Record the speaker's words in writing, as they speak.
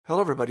Hello,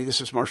 everybody. This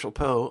is Marshall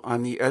Poe.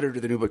 I'm the editor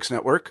of the New Books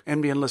Network.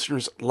 NBN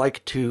listeners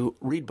like to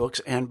read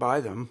books and buy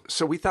them.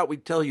 So we thought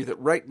we'd tell you that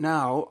right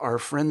now, our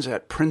friends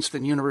at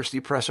Princeton University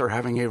Press are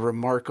having a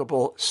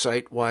remarkable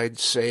site-wide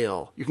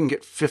sale. You can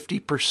get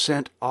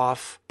 50%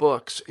 off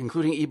books,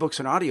 including ebooks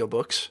and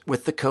audiobooks,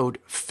 with the code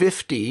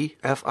 50,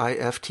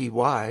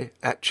 F-I-F-T-Y,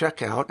 at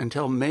checkout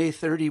until May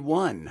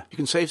 31. You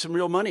can save some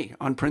real money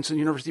on Princeton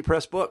University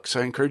Press books.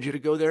 I encourage you to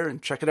go there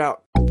and check it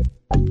out.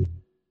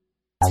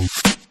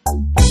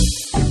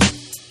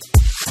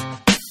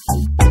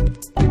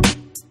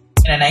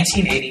 In a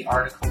 1980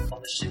 article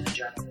published in the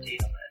journal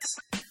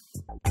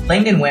Datalist,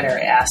 Langdon Winter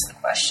asked the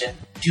question,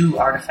 do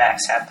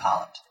artifacts have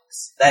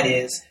politics? That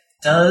is,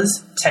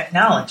 does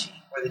technology,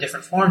 or the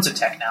different forms of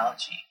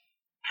technology,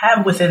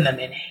 have within them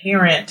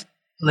inherent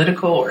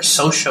political or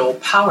social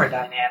power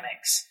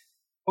dynamics?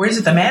 Or is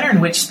it the manner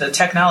in which the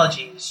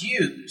technology is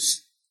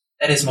used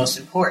that is most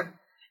important?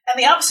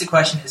 And the opposite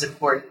question is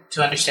important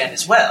to understand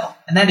as well,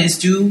 and that is,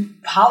 do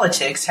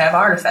politics have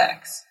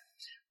artifacts?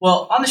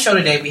 Well, on the show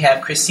today, we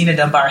have Christina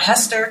Dunbar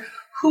Hester,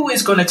 who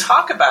is going to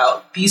talk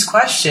about these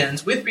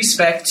questions with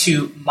respect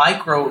to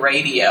micro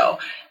radio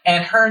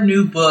and her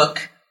new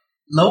book,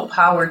 Low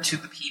Power to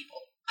the People,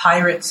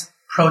 Pirates,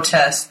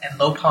 Protests, and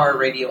Low Power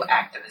Radio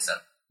Activism.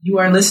 You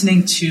are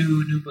listening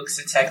to New Books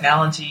in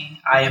Technology.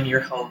 I am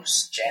your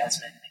host,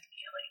 Jasmine McNeely.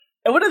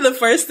 And one of the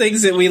first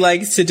things that we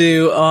like to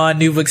do on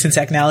New Books in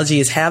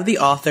Technology is have the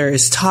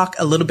authors talk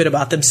a little bit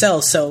about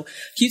themselves. So can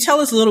you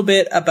tell us a little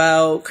bit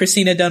about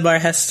Christina Dunbar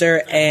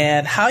Hester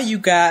and how you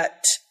got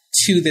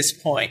to this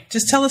point?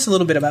 Just tell us a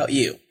little bit about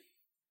you.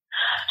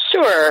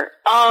 Sure.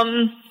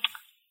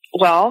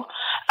 Well,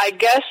 I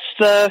guess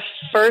the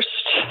first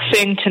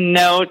thing to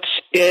note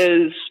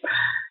is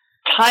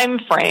time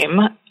frame,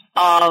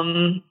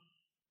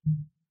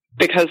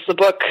 because the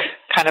book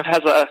kind of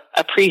has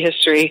a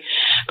prehistory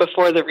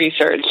before the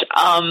research.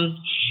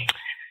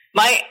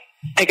 My,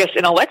 I guess,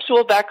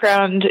 intellectual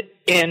background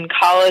in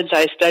college,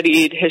 I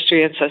studied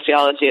history and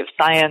sociology of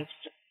science,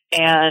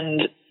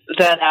 and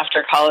then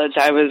after college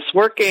I was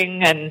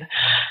working and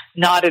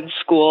not in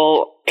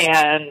school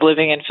and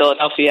living in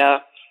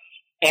Philadelphia,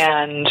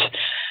 and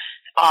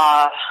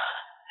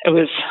it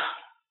was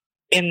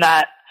in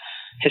that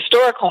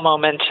historical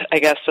moment, I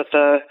guess, that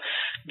the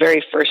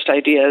very first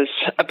ideas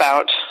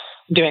about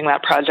doing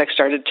that project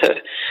started to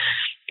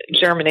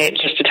germinate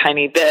just a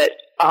tiny bit.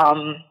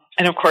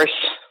 And of course,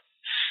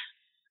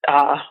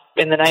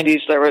 in the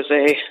 90s, there was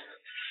a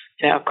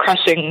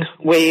crushing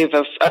wave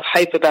of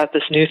hype about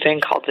this new thing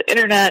called the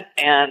internet,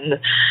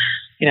 and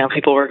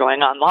people were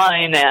going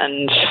online,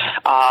 and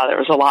there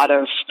was a lot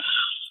of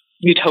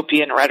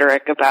utopian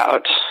rhetoric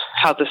about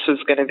how this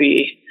was going to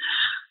be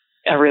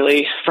a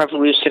really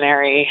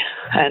revolutionary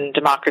and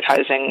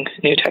democratizing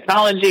new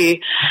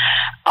technology.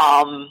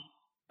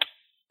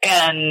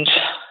 And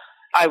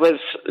I was,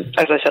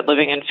 as I said,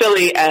 living in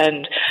Philly,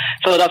 and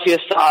Philadelphia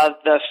saw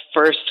the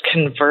first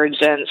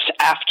convergence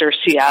after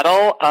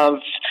Seattle of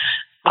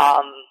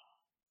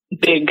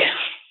big,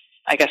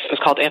 I guess it was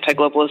called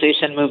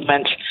anti-globalization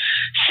movement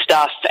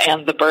stuff,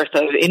 and the birth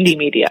of indie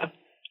media.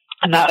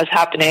 And that was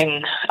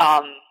happening.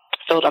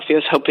 Philadelphia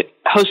was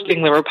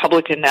hosting the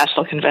Republican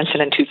National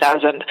Convention in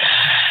 2000.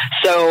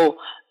 So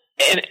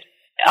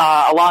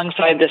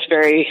alongside this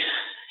very,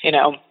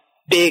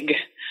 big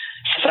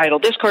societal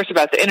discourse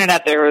about the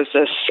internet, there was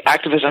this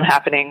activism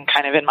happening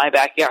kind of in my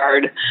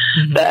backyard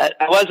that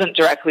I wasn't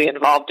directly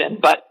involved in,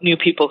 but knew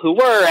people who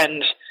were,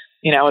 and,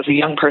 as a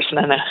young person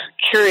and a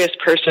curious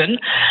person,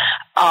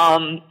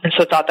 and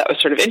so thought that was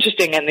sort of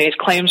interesting. And these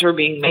claims were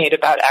being made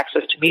about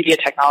access to media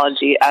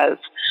technology as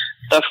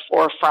the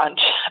forefront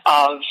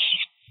of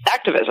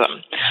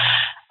activism.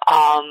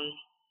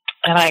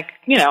 And I,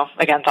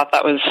 again, thought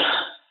that was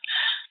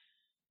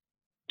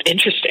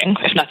interesting,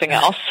 if nothing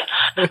else.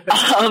 But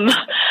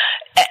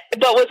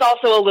was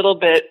also a little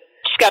bit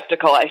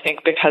skeptical, I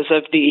think, because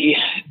of the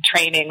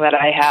training that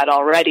I had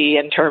already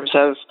in terms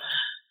of,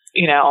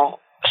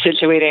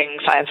 situating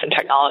science and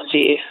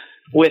technology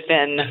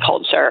within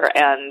culture,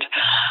 and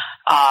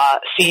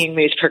seeing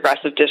these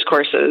progressive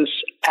discourses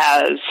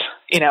as,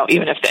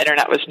 even if the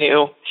internet was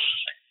new,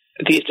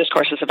 these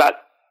discourses about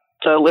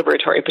the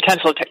liberatory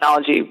potential of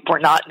technology were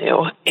not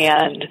new.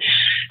 And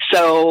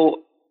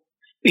so,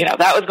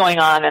 that was going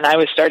on, and I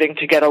was starting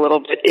to get a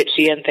little bit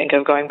itchy and think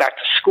of going back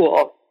to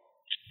school.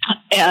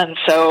 And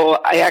so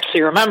I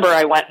actually remember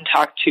I went and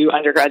talked to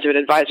undergraduate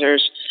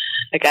advisors,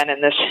 again,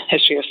 in this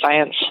history of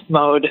science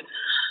mode,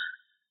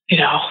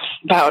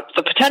 about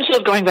the potential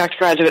of going back to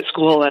graduate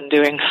school and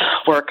doing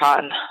work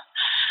on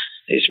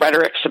these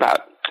rhetorics about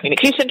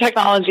communication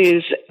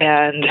technologies.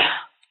 And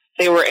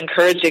they were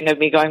encouraging of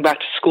me going back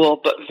to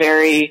school, but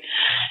very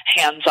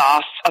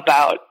hands-off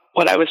about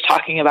what I was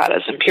talking about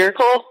as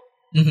empirical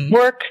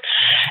work,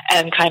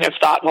 and kind of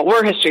thought, well,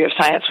 we're history of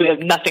science. We have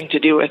nothing to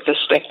do with this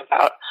thing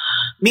about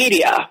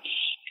media.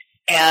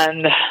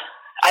 And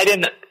I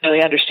didn't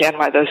really understand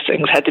why those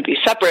things had to be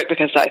separate,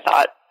 because I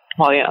thought,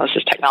 well, this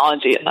is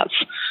technology, and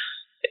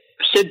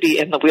should be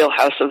in the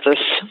wheelhouse of this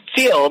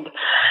field.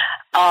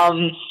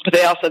 But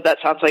they all said that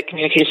sounds like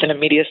communication and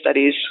media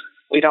studies.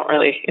 We don't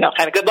really,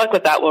 kind of good luck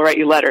with that. We'll write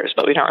you letters,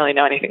 but we don't really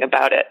know anything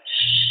about it.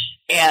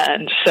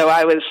 And so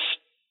I was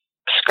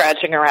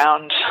scratching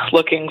around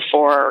looking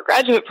for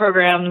graduate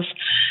programs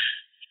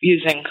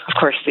using, of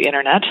course, the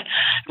internet.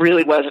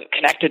 Really wasn't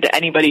connected to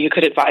anybody who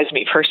could advise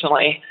me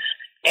personally,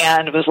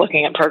 and was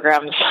looking at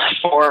programs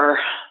for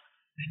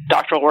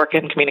doctoral work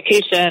in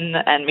communication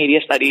and media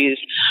studies.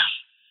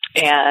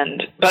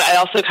 But I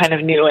also kind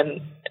of knew,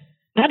 and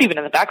not even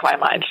in the back of my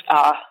mind,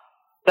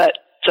 that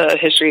the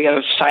history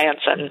of science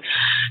and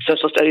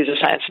social studies of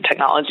science and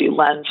technology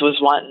lens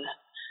was one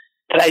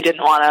that I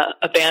didn't want to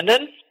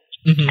abandon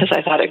because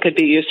I thought it could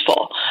be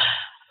useful.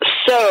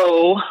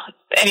 So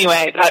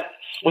anyway,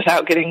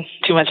 without getting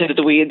too much into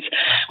the weeds,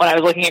 when I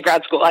was looking at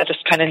grad school, I just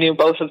kind of knew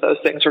both of those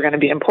things were going to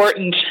be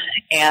important.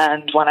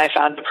 And when I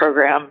found a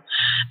program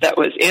that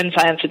was in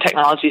science and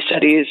technology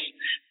studies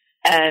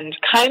and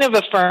kind of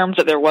affirmed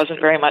that there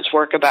wasn't very much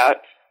work about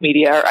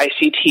media or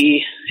ICT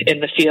in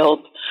the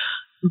field,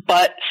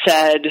 but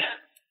said,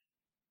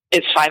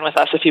 it's fine with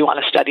us if you want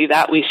to study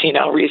that. We see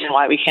no reason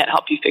why we can't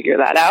help you figure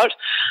that out.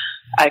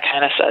 I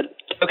kind of said,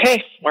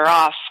 okay, we're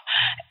off.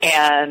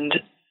 And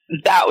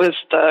that was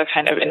the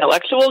kind of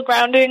intellectual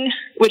grounding,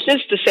 which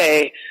is to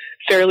say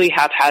fairly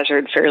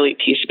haphazard, fairly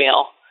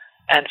piecemeal,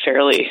 and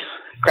fairly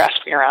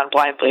grasping around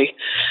blindly,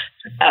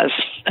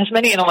 as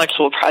many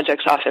intellectual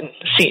projects often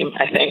seem,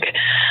 I think.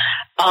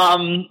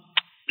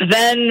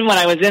 Then when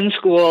I was in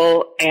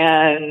school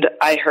and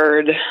I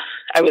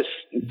was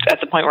at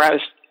the point where I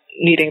was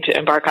needing to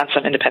embark on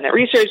some independent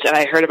research, and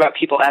I heard about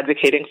people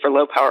advocating for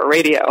low power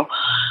radio.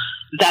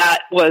 That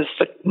was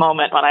the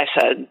moment when I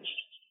said,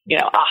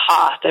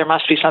 aha, there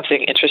must be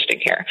something interesting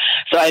here.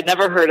 So I'd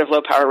never heard of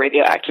low power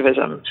radio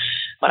activism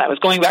when I was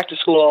going back to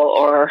school,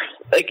 or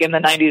like in the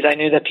 90s, I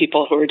knew that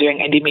people who were doing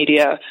indie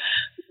media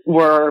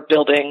were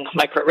building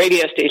micro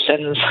radio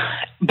stations,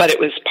 but it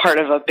was part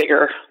of a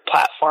bigger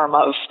platform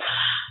of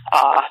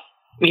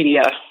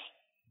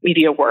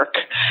media work.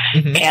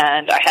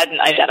 And I hadn't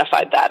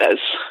identified that as,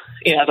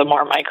 the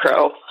more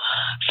micro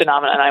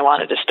phenomenon I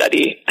wanted to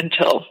study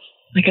until,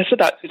 I guess,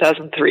 about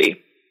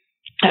 2003.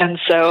 And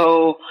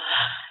so,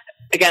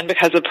 again,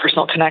 because of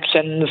personal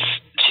connections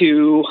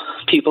to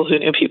people who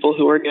knew people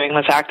who were doing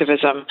this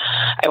activism,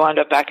 I wound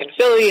up back in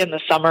Philly in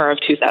the summer of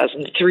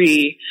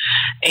 2003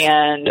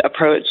 and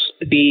approached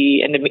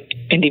the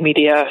Independent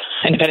Media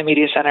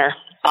Center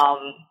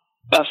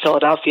of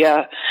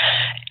Philadelphia.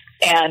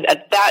 And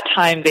at that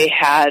time, they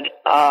had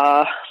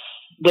a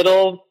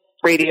little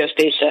radio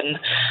station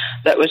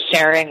that was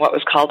sharing what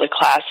was called a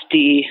Class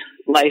D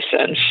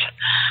license.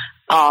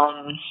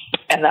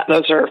 And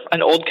those are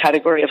an old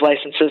category of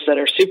licenses that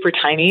are super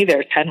tiny.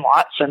 They're 10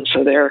 watts, and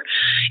so they're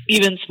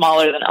even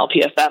smaller than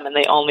LPFM, and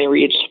they only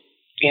reach,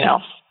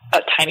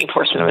 a tiny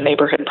portion of a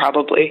neighborhood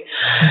probably.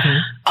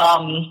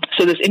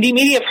 So this Indie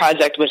Media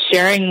Project was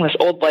sharing this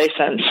old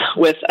license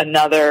with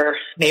another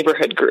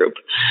neighborhood group,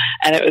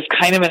 and it was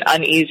kind of an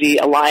uneasy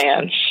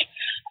alliance,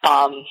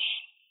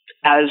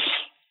 as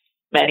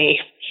many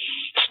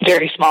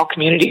very small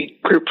community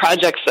group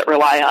projects that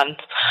rely on,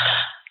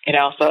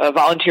 the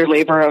volunteer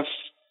labor of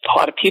a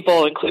lot of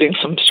people, including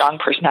some strong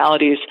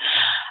personalities.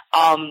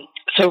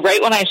 So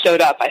right when I showed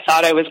up, I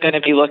thought I was going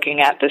to be looking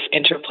at this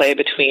interplay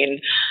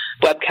between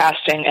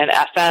webcasting and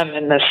FM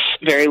in this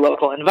very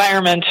local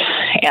environment,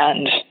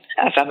 and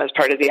FM is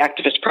part of the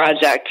activist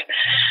project.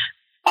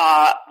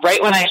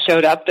 Right when I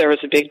showed up, there was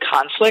a big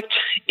conflict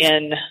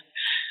in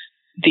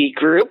the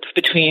group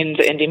between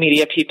the indie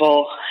media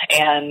people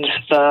and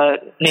the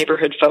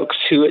neighborhood folks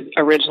who had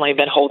originally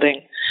been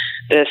holding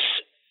this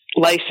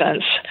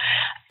license.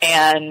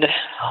 And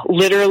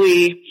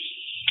literally,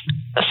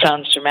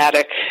 sounds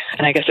dramatic,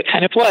 and I guess it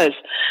kind of was,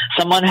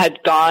 someone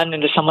had gone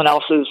into someone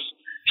else's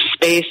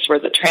space where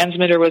the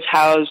transmitter was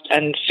housed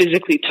and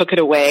physically took it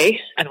away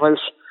and was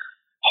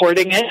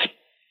hoarding it.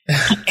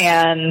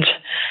 And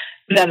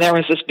then there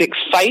was this big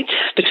fight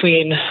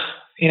between,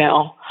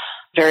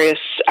 various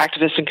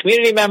activists and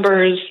community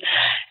members.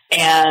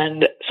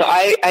 And so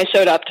I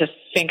showed up to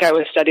think I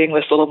was studying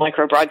this little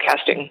micro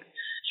broadcasting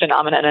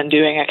phenomenon and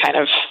doing a kind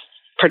of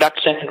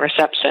production and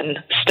reception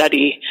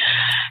study.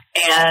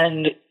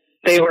 And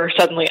they were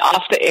suddenly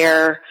off the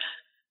air,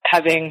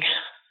 having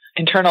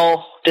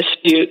internal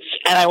disputes,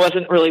 and I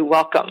wasn't really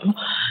welcome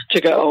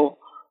to go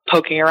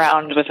poking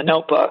around with a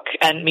notebook,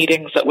 and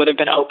meetings that would have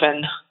been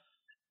open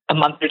a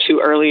month or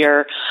two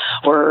earlier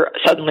were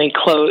suddenly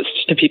closed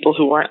to people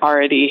who weren't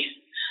already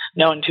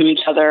known to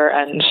each other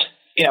and,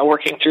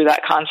 working through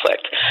that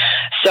conflict.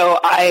 So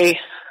I,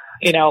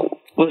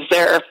 was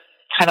there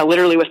kind of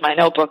literally with my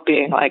notebook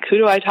being like, who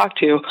do I talk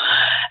to?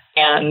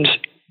 And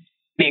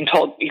being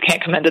told, you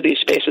can't come into these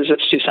spaces,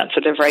 it's too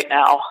sensitive right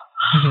now.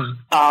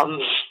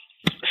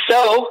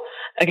 So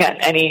again,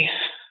 any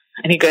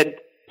good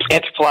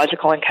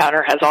anthropological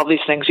encounter has all these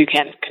things you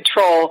can't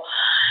control.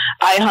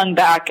 I hung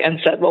back and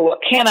said, well, what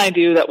can I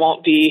do that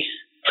won't be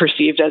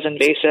perceived as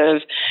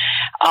invasive?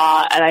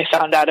 And I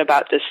found out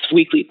about this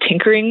weekly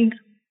tinkering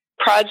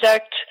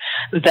project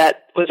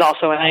that was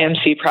also an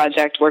IMC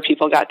project where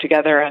people got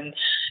together and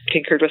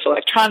tinkered with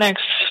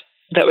electronics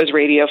that was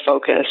radio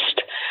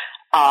focused.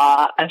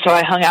 And so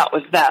I hung out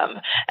with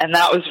them, and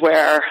that was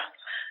where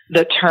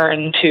the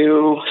turn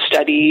to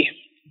study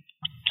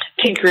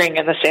tinkering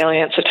and the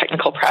salience of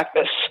technical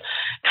practice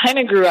kind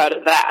of grew out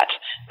of that,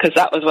 because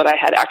that was what I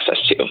had access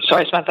to. So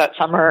I spent that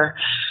summer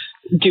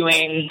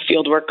doing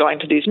field work, going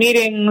to these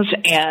meetings,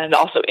 and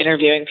also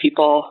interviewing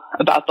people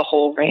about the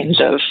whole range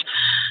of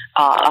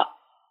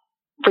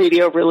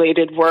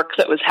radio-related work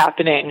that was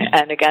happening.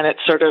 And again, it's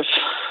sort of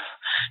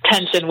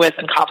tension with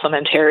and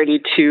complementarity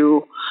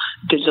to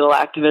digital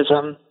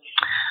activism.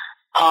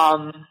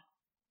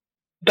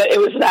 But it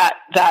was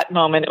that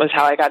moment, it was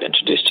how I got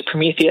introduced to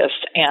Prometheus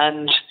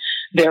and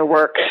their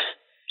work.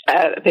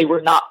 They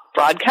were not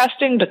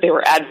broadcasting, but they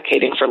were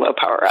advocating for low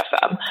power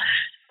FM.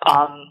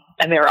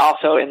 And they were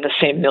also in the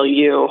same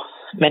milieu.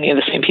 Many of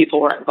the same people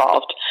were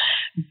involved.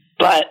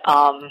 But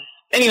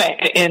anyway,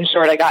 in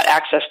short, I got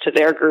access to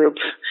their group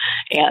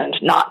and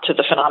not to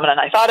the phenomenon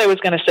I thought I was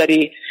going to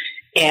study,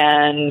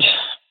 and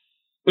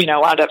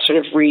wound up sort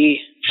of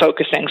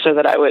refocusing so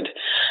that I would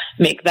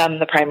make them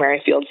the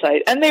primary field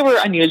site. And they were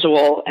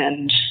unusual,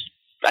 and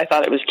I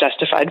thought it was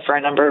justified for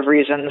a number of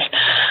reasons.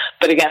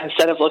 But again,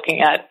 instead of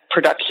looking at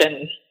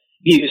production,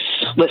 use,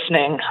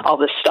 listening, all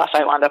this stuff,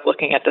 I wound up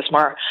looking at this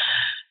more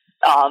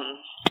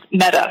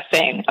meta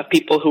thing of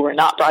people who were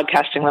not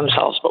broadcasting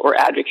themselves, but were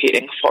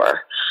advocating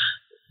for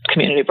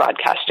community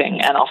broadcasting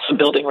and also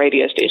building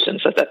radio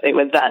stations so that they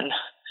would then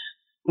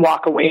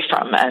walk away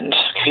from, and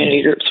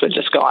community groups would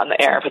just go on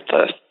the air, but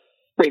the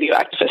radio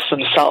activists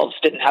themselves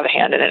didn't have a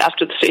hand in it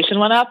after the station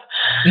went up.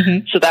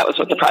 Mm-hmm. So that was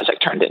what the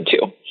project turned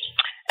into.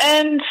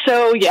 And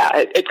so,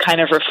 it kind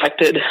of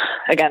reflected,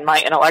 again,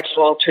 my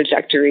intellectual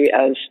trajectory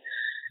as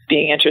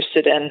being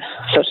interested in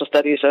social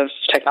studies of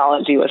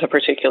technology with a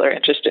particular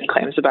interest in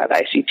claims about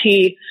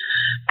ICT,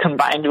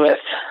 combined with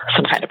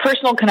some kind of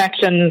personal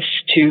connections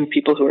to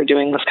people who are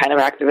doing this kind of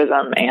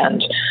activism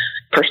and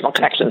personal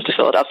connections to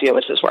Philadelphia,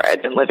 which is where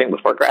I'd been living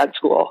before grad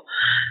school.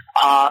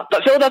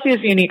 But Philadelphia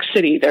is a unique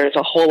city. There's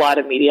a whole lot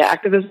of media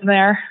activism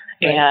there.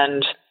 Right.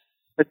 And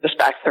we're just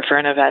back there for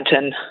an event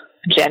in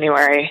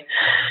January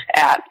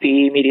at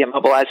the Media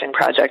Mobilizing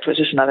Project,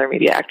 which is another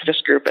media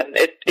activist group. And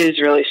it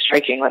is really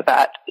striking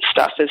that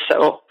stuff is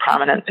so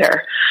prominent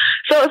there.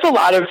 So it's a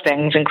lot of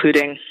things,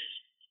 including,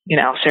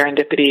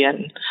 serendipity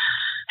and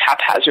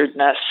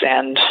haphazardness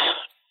and,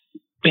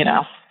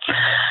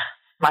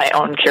 my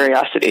own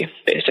curiosity,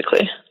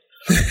 basically.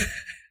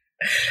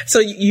 So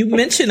you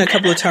mentioned a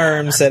couple of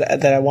terms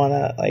that I want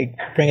to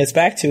bring us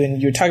back to, and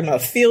you're talking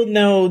about field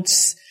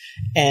notes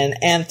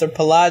and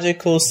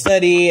anthropological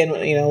study, and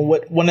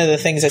one of the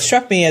things that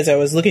struck me as I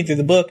was looking through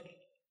the book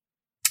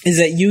is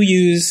that you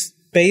use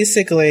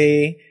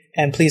basically,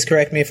 and please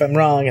correct me if I'm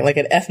wrong, like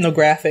an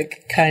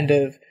ethnographic kind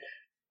of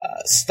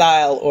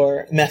style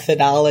or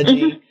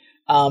methodology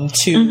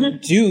to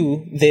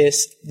do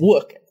this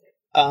work.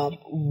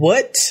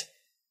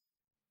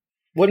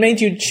 What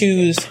made you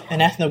choose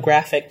an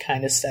ethnographic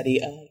kind of study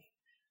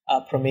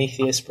of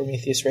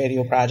Prometheus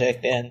Radio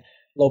Project, and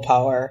low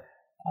power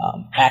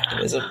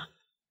activism?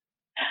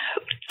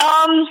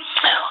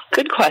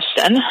 Good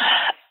question.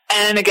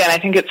 And again, I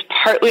think it's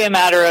partly a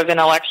matter of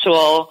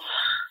intellectual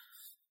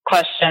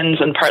questions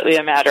and partly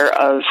a matter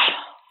of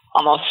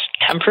almost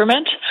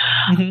temperament.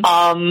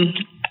 Mm-hmm.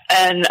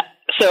 And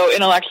so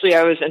intellectually,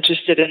 I was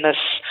interested in this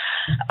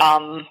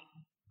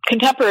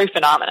contemporary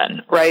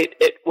phenomenon, right?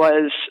 It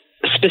was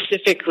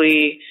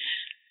specifically,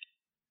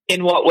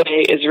 in what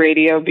way is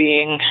radio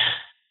being,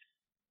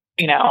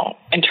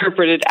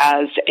 interpreted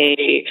as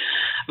a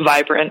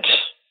vibrant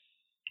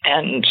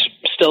and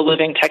still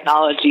living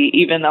technology,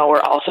 even though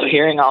we're also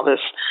hearing all this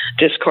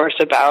discourse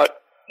about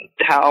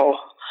how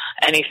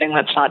anything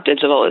that's not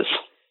digital is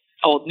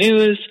old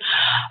news.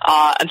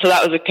 And so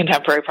that was a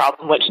contemporary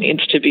problem which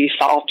needs to be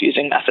solved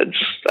using methods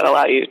that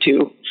allow you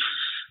to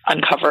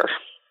uncover,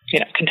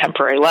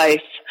 contemporary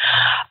life.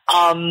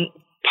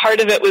 Part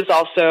of it was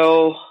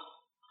also,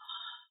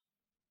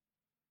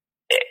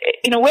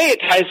 in a way, it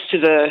ties to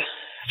the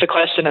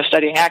question of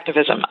studying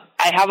activism.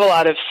 I have a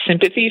lot of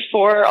sympathy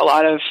for a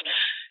lot of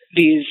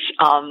these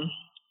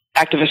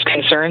activist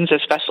concerns,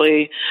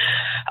 especially,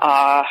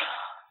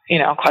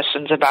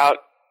 questions about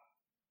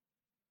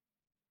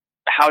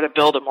how to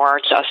build a more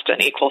just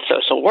and equal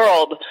social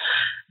world.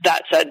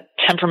 That said,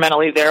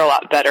 temperamentally, they're a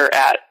lot better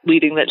at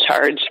leading the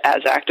charge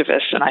as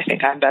activists, and I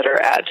think I'm better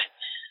at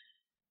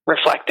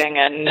reflecting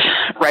and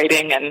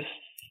writing and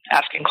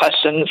asking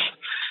questions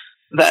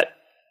that,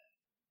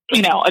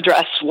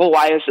 address, well,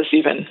 why is this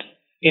even,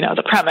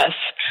 the premise,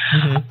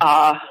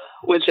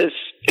 which is,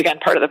 again,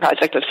 part of the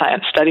project of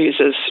science studies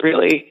is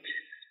really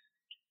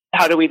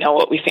how do we know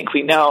what we think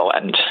we know,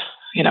 and,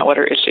 what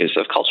are issues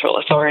of cultural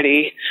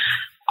authority.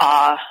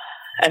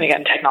 And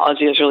again,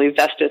 technology is really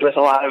vested with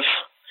a lot of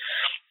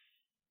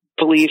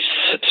beliefs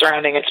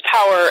surrounding its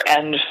power.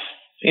 And,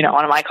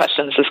 one of my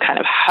questions is kind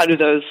of how do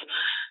those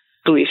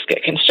beliefs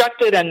get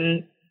constructed,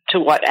 and to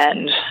what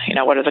end?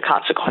 What are the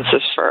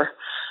consequences for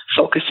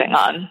focusing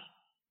on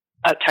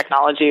a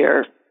technology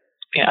or,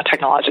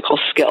 technological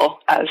skill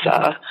as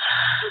a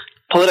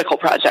political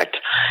project.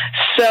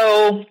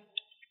 So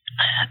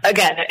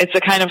again, it's a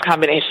kind of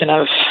combination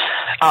of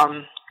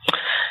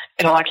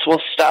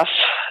intellectual stuff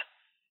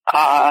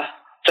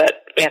that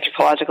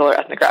anthropological or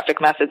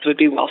ethnographic methods would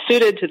be well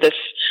suited to this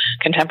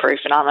contemporary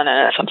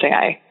phenomenon. It's something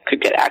I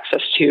could get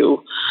access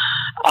to,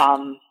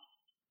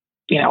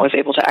 was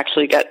able to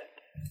actually get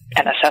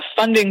NSF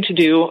funding to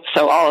do.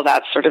 So all of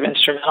that sort of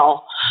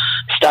instrumental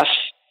stuff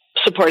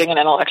supporting an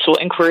intellectual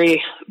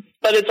inquiry,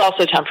 but it's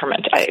also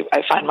temperament.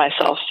 I find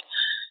myself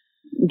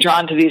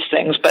drawn to these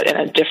things, but in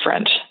a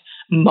different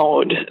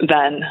mode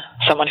than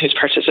someone who's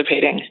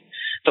participating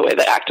the way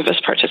that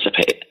activists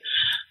participate.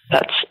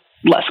 That's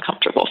less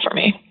comfortable for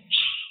me.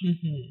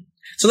 Mm-hmm.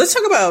 So let's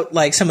talk about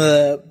like some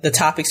of the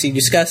topics you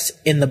discuss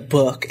in the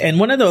book. And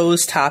one of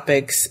those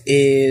topics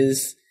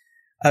is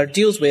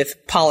deals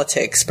with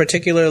politics,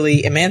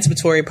 particularly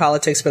emancipatory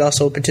politics, but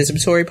also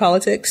participatory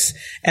politics,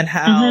 and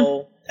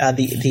how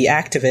the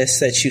activists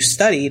that you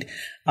studied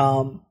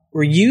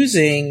were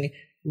using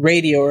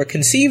radio or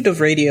conceived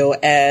of radio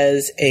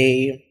as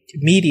a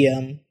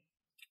medium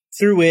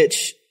through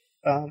which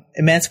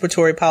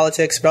emancipatory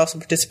politics, but also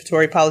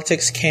participatory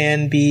politics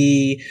can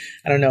be,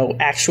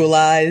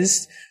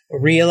 actualized or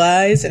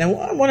realized. And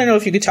I want to know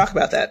if you could talk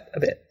about that a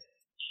bit.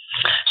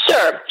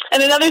 Sure.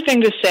 And another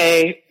thing to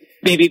say,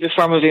 maybe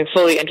before moving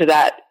fully into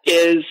that,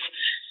 is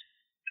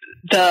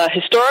the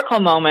historical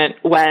moment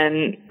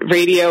when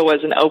radio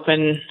was an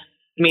open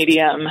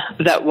medium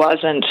that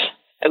wasn't,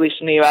 at least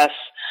in the U.S.,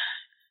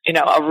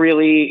 a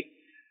really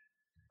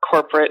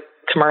corporate,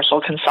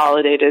 commercial,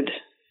 consolidated,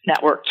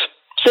 networked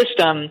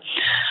system,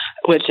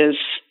 which is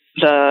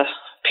the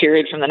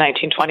period from the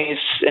 1920s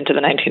into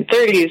the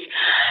 1930s,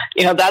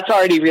 that's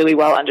already really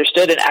well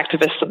understood, and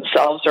activists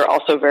themselves are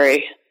also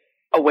very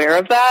aware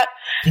of that.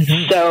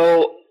 Mm-hmm.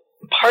 So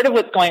part of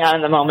what's going on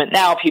in the moment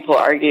now, people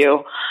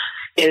argue,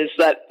 is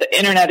that the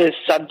internet is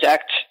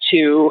subject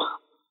to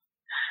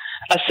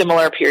a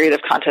similar period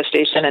of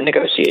contestation and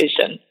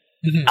negotiation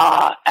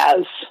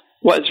as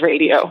was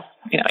radio,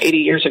 80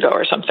 years ago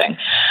or something.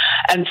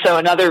 And so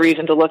another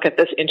reason to look at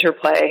this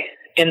interplay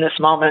in this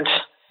moment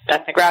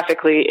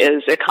ethnographically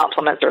is it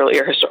complements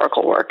earlier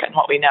historical work and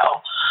what we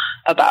know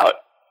about,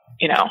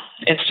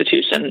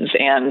 institutions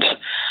and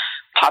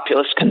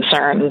populist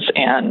concerns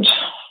and,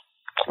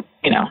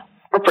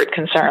 corporate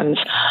concerns.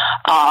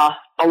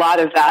 A lot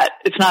of that,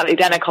 it's not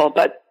identical,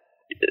 but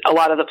a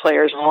lot of the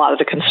players and a lot of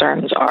the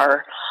concerns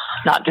are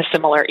not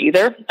dissimilar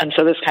either. And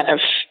so this kind of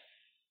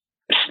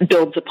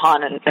builds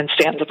upon and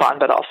stands upon,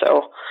 but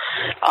also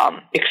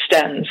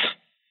extends,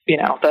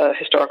 the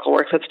historical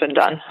work that's been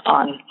done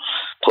on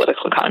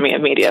political economy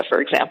of media, for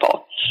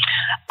example.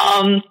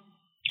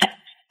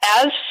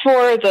 As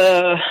for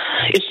the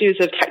issues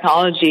of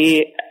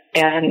technology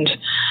and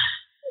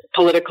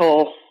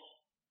political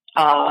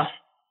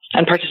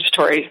and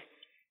participatory,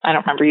 I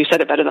don't remember, you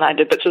said it better than I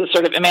did, but so the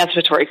sort of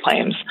emancipatory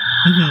claims,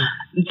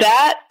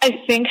 that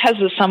I think has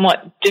a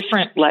somewhat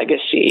different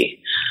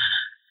legacy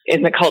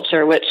in the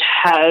culture, which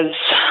has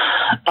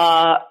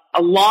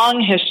a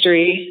long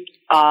history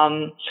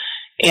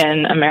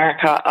in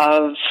America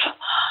of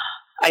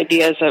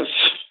ideas of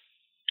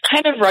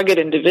kind of rugged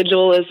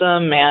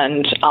individualism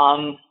and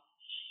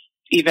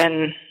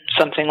even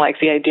something like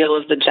the ideal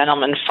of the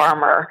gentleman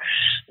farmer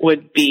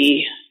would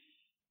be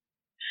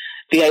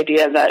the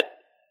idea that,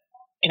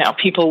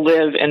 people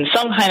live in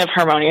some kind of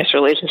harmonious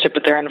relationship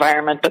with their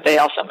environment, but they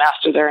also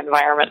master their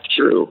environment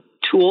through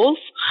tools.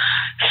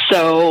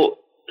 So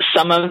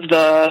some of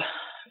the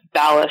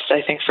ballast,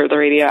 I think, for the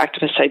radio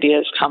activist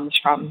ideas comes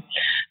from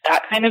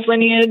that kind of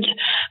lineage,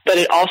 but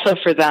it also,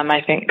 for them,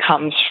 I think,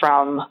 comes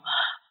from,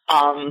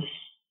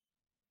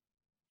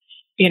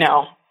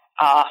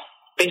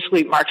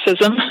 basically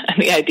Marxism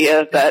and the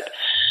idea that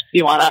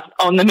you want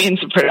to own the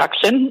means of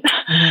production.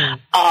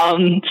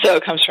 So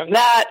it comes from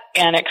that,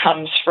 and it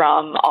comes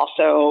from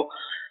also,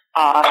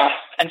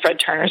 and Fred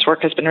Turner's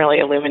work has been really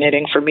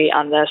illuminating for me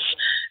on this,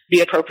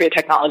 the appropriate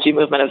technology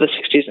movement of the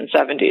 60s and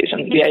 70s,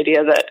 and the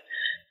idea that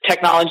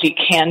technology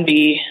can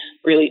be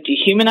really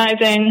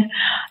dehumanizing,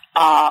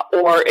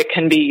 or it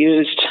can be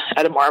used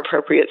at a more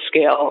appropriate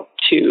scale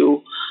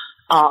to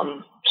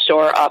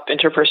shore up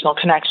interpersonal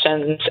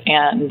connections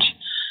and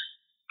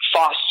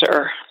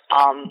foster,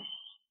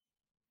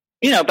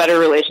 better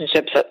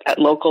relationships at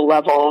local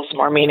levels,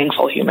 more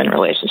meaningful human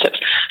relationships.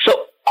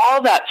 So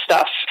all that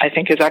stuff, I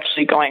think, is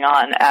actually going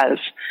on as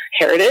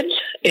heritage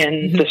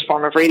in this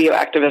form of radio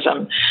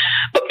activism.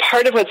 But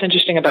part of what's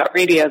interesting about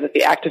radio that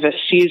the activist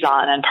sees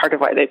on, and part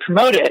of why they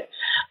promote it,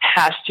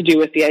 has to do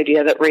with the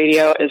idea that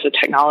radio is a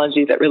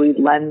technology that really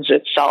lends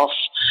itself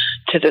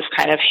to this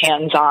kind of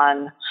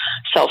hands-on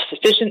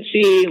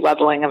self-sufficiency,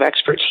 leveling of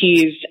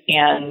expertise,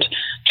 and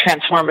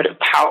transformative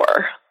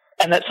power.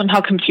 And that somehow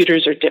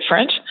computers are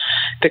different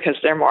because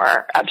they're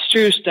more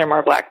abstruse, they're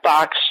more black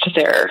boxed,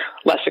 they're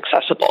less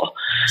accessible.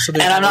 So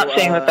and I'm not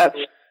saying that that's...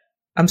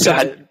 I'm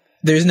sorry.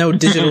 There's no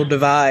digital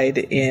divide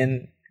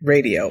in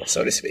radio,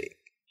 so to speak.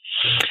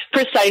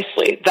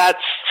 Precisely.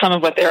 That's some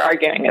of what they're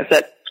arguing, is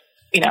that,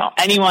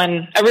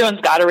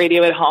 everyone's got a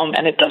radio at home,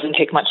 and it doesn't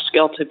take much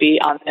skill to be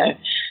on the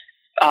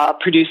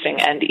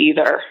producing end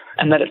either,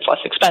 and that it's less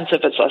expensive,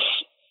 it's less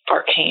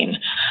arcane.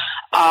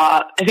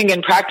 I think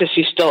in practice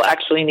you still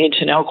actually need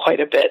to know quite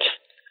a bit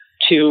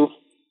to,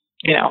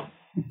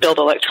 build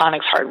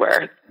electronics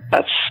hardware.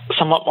 That's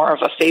somewhat more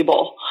of a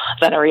fable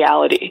than a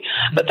reality,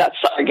 but that's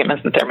the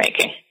argument that they're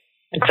making.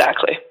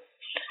 Exactly.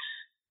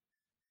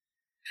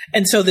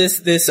 And so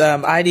this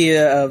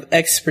idea of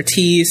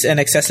expertise and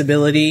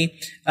accessibility,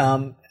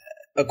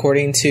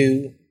 according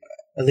to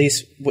at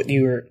least what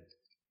you were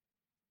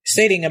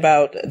stating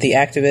about the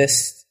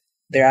activists,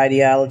 their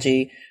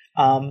ideology,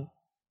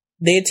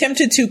 they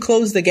attempted to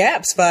close the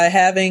gaps by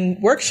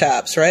having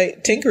workshops,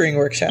 right? Tinkering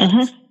workshops.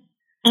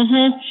 Mm-hmm.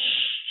 Mm-hmm.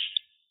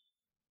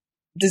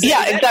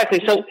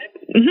 Exactly. So,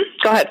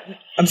 go ahead.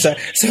 I'm sorry.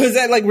 So is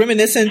that like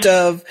reminiscent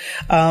of,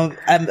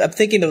 I'm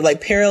thinking of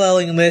like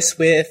paralleling this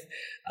with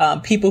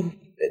people who,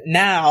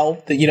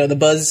 now, the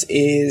buzz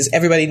is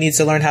everybody needs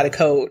to learn how to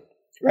code,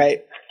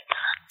 right?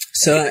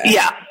 So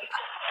yeah.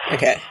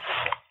 Okay.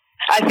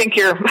 I think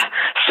you're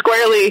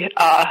squarely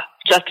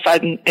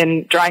justified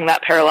in drawing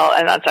that parallel,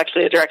 and that's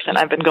actually a direction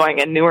I've been going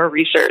in newer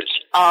research.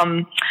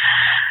 So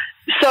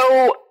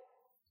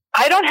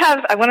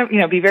I want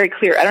to be very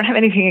clear. I don't have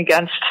anything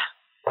against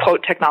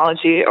quote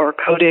technology or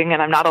coding,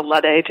 and I'm not a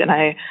Luddite, and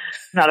I'm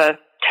not a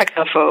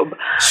technophobe.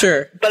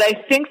 Sure. But I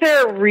think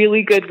there are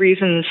really good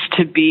reasons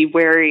to be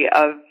wary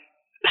of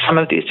some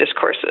of these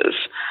discourses.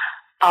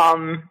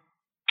 And,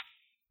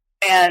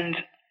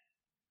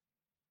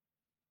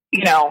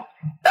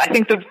 I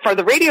think for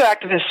the radio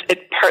activists,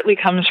 it partly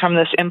comes from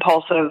this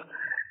impulse of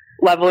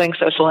leveling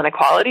social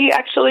inequality,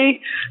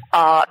 actually.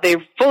 They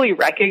fully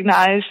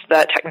recognize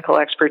that technical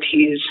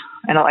expertise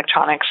and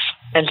electronics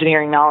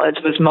engineering knowledge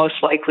was most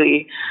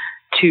likely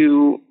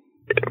to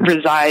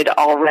reside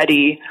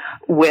already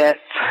with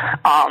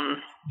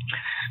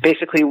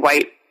basically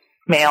white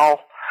male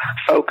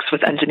folks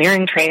with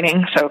engineering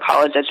training, so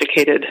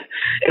college-educated,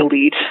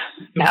 elite,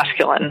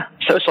 masculine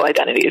social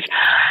identities.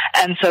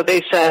 And so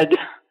they said,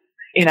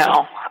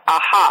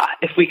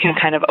 if we can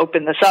kind of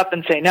open this up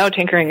and say, no,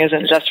 tinkering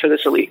isn't just for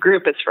this elite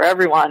group, it's for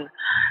everyone,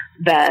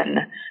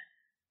 then,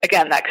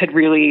 again, that could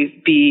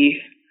really be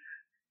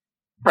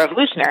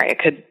revolutionary. It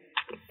could,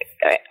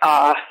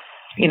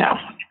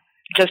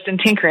 just in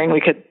tinkering,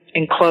 we could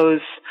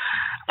enclose,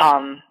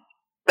 the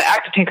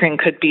act of tinkering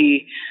could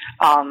be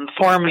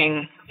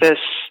forming this,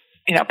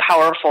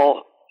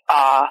 powerful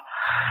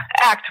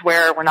act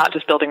where we're not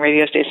just building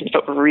radio stations,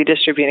 but we're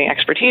redistributing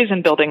expertise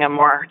and building a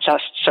more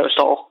just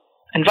social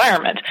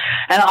environment.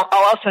 And I'll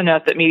also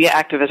note that media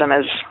activism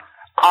is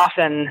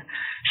often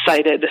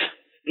cited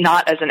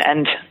not as an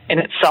end in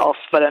itself,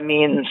 but a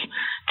means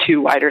to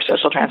wider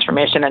social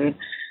transformation. And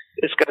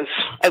this goes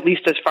at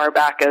least as far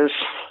back as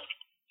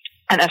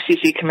an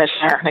FCC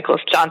commissioner,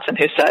 Nicholas Johnson,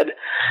 who said,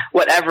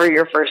 whatever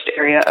your first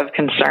area of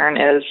concern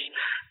is,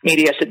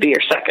 media should be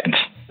your second,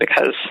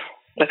 because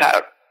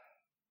without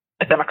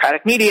a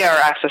democratic media or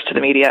access to the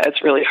media,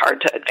 it's really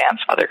hard to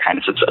advance other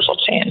kinds of social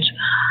change.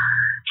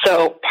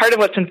 So part of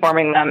what's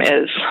informing them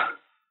is,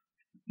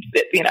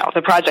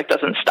 the project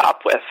doesn't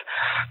stop with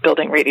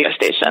building radio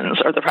stations,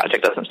 or the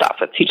project doesn't stop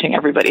with teaching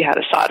everybody how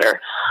to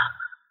solder.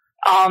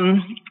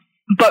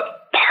 But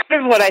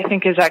part of what I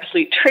think is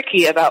actually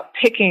tricky about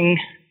picking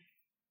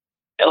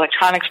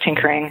electronics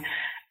tinkering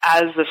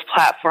as this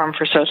platform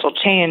for social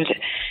change,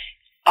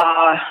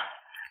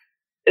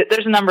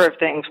 there's a number of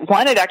things.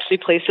 One, it actually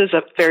places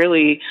a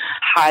fairly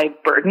high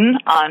burden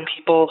on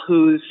people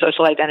whose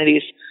social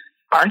identities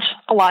aren't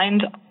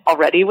aligned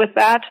already with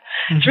that.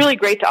 Mm-hmm. It's really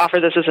great to offer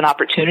this as an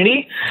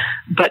opportunity,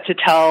 but to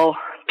tell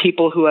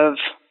people who have,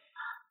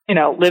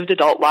 lived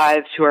adult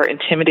lives, who are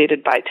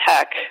intimidated by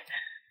tech,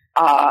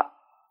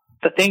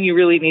 the thing you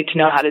really need to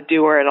know how to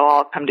do, or it'll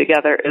all come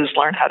together, is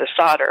learn how to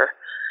solder.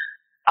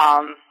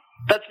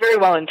 That's very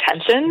well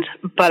intentioned,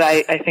 but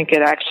I think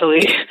it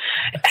actually,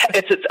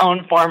 it's its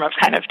own form of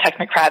kind of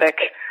technocratic,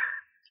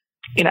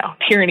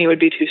 tyranny would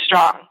be too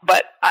strong.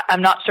 But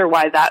I'm not sure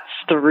why that's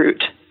the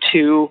route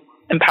to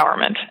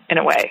empowerment in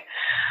a way,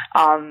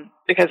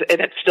 because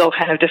it still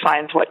kind of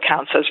defines what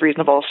counts as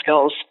reasonable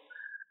skills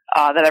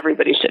that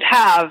everybody should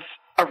have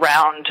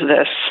around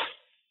this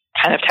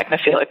kind of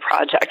technophilic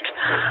project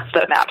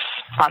that maps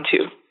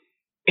onto,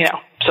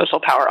 social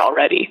power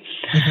already.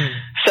 Mm-hmm.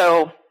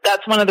 So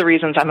that's one of the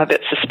reasons I'm a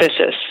bit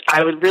suspicious.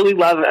 I would really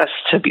love us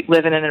to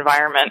live in an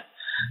environment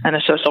and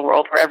a social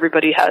world where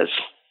everybody has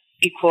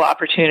equal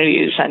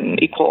opportunities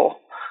and equal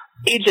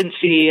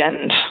agency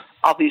and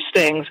all these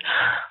things.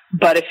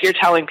 But if you're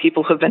telling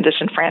people who've been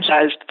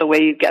disenfranchised, the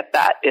way you get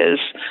that is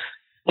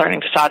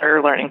learning to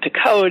solder, learning to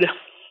code,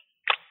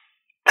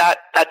 that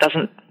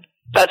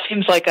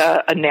seems like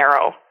a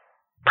narrow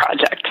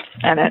project,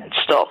 and it's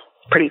still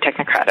pretty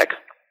technocratic.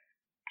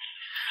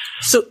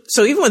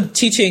 So even with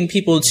teaching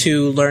people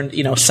to learn,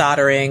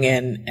 soldering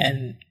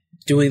and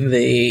doing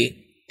the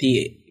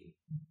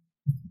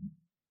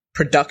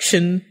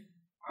production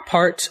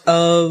part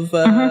of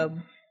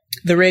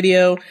the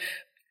radio.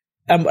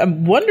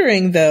 I'm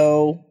wondering,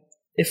 though,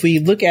 if we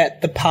look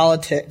at the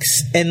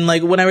politics, and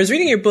like when I was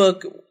reading your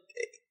book,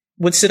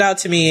 what stood out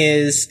to me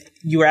is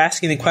you were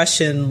asking the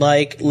question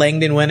like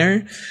Langdon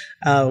Winner,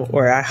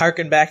 or I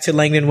hearken back to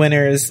Langdon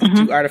Winner's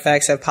do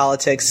artifacts have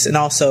politics? And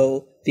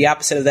also the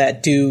opposite of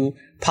that, do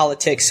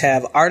politics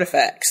have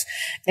artifacts?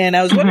 And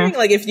I was wondering,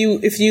 like, do you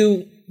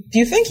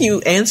think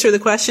you answer the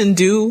question,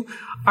 do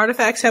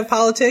artifacts have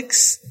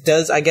politics?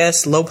 Does, I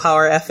guess, low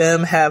power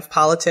FM have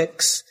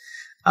politics?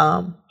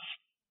 I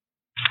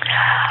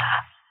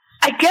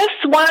guess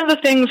one of the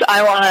things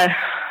I want to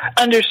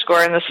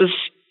underscore, and this is,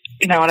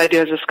 what I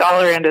do as a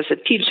scholar and as a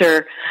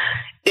teacher,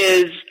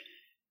 is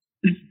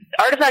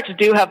artifacts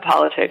do have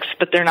politics,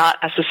 but they're not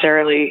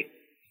necessarily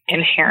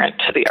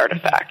inherent to the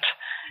artifact.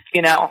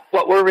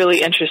 What we're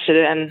really interested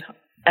in,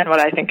 and what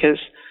I think is,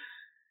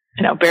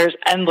 bears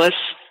endless,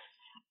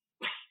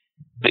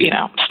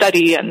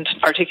 study and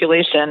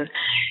articulation,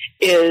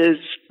 is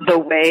the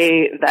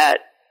way that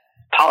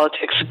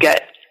politics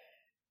get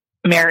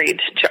married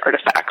to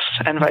artifacts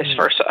and vice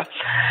versa.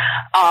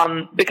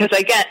 Because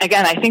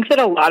again, I think that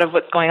a lot of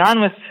what's going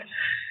on with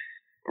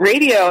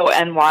radio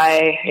and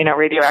why,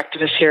 radio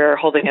activists here are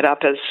holding it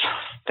up as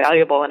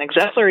valuable and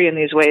exemplary in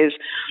these ways,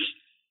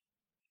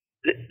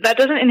 that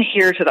doesn't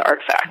adhere to the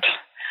artifact.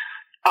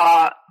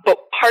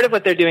 But part of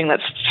what they're doing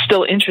that's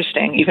still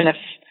interesting, even if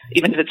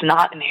it's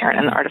not inherent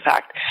in the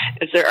artifact,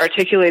 is they're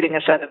articulating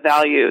a set of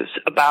values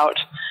about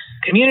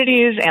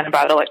communities and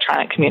about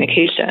electronic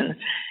communication.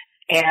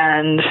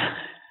 And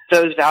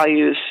those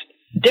values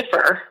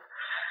differ,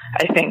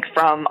 I think,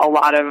 from a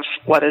lot of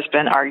what has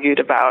been argued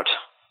about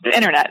the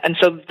internet. And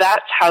so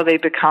that's how they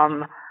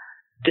become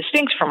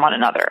distinct from one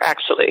another,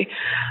 actually.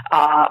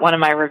 One of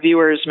my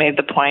reviewers made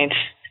the point,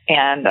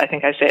 and I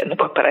think I say it in the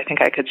book, but I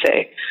think I could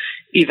say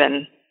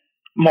even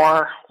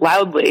more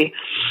loudly,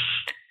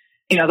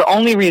 the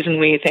only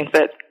reason we think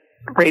that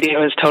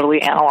radio is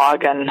totally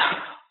analog and,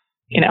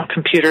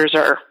 computers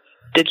are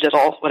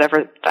digital,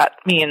 whatever that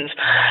means,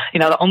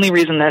 the only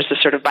reason there's this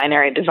sort of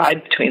binary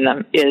divide between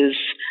them is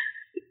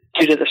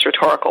due to this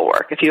rhetorical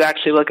work. If you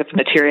actually look at the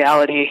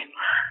materiality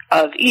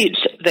of each,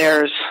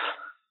 there's,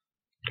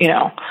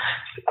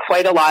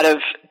 quite a lot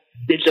of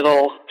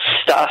digital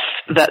stuff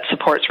that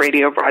supports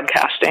radio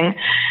broadcasting.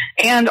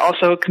 And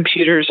also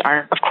computers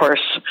aren't, of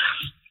course,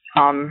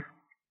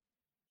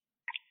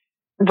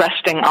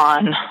 resting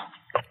on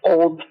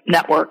old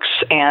networks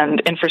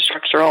and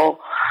infrastructural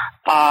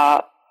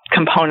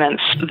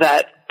components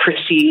that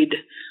precede,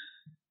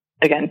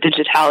 again,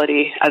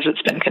 digitality as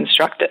it's been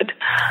constructed.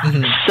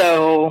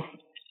 So,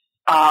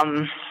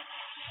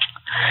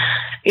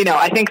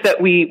 I think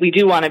that we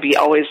do want to be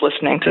always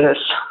listening to this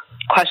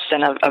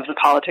question of the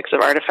politics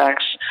of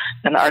artifacts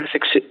and the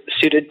artifacts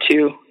suited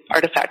to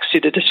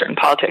certain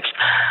politics.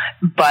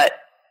 But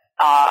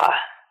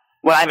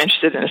what I'm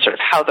interested in is sort of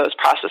how those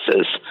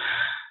processes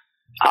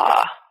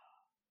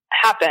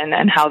happen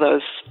and how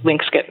those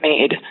links get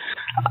made,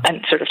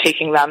 and sort of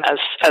taking them as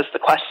the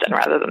question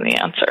rather than the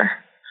answer.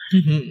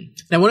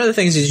 Now, one of the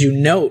things is you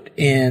note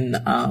in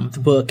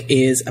the book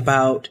is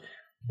about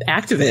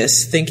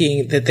activists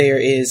thinking that there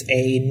is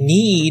a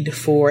need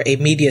for a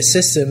media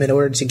system in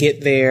order to get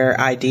their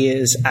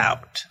ideas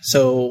out.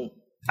 So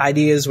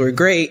ideas were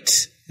great.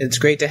 It's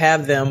great to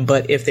have them,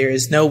 but if there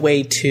is no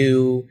way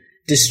to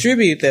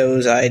distribute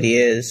those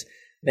ideas,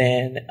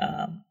 then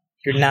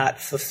you're not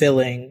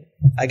fulfilling,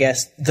 I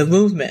guess, the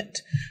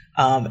movement.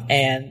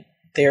 And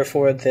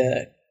therefore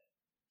the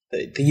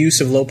use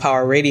of low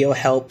power radio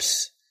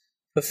helps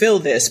fulfill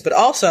this. But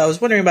also I was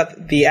wondering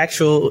about the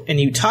actual, and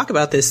you talk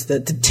about this,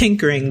 the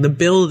tinkering, the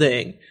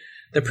building,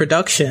 the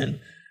production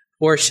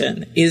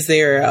portion. Is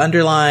there an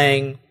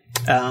underlying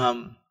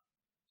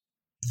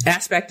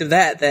aspect of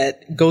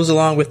that goes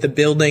along with the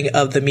building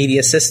of the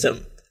media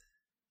system?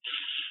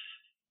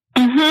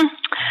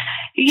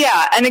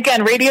 Yeah. And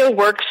again, radio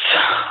works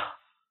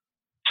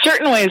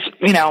certain ways,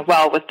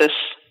 well with this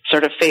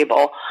sort of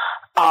fable.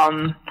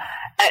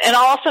 And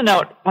I'll also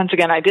note, once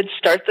again, I did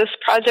start this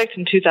project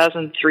in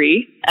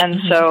 2003.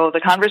 And so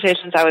the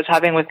conversations I was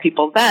having with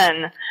people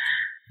then,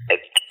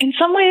 in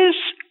some ways,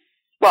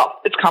 well,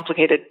 it's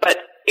complicated, but,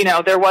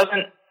 there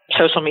wasn't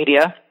social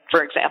media,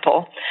 for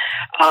example,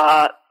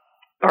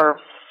 or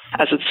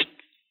as it's,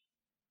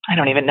 I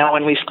don't even know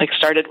when we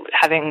started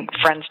having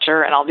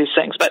Friendster and all these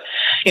things, but,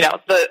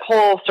 the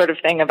whole sort of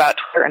thing about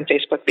Twitter and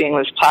Facebook being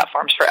those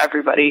platforms for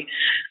everybody,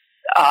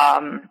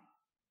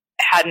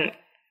 hadn't,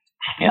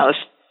 those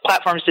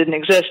platforms didn't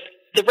exist.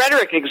 The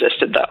rhetoric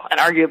existed, though,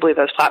 and arguably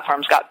those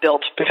platforms got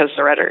built because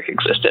the rhetoric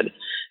existed.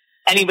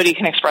 Anybody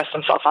can express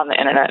themselves on the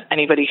internet.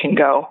 Anybody can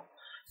go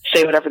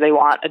say whatever they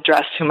want,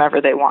 address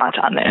whomever they want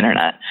on the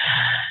internet.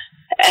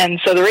 And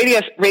so the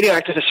radio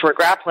activists were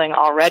grappling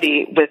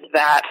already with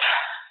that,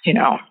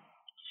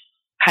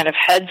 kind of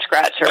head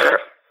scratcher.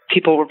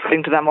 People were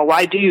putting to them, well,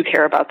 why do you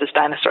care about this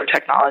dinosaur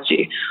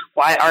technology?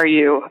 Why are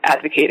you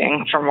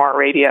advocating for more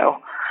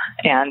radio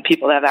and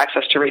people to have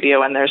access to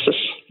radio, and there's this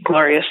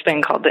glorious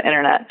thing called the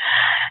internet?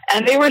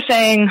 And they were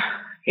saying,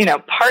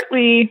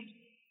 partly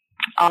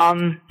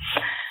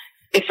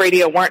If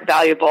radio weren't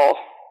valuable,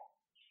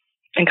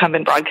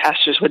 incumbent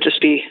broadcasters would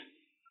just be,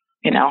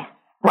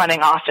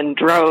 running off in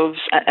droves,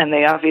 and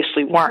they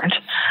obviously weren't.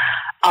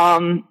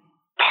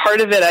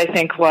 Part of it, I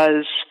think,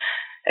 was,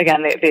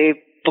 again, they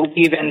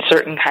believe in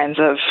certain kinds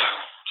of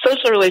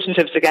social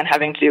relationships, again,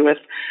 having to do with,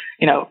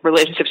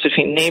 relationships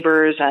between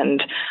neighbors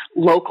and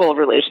local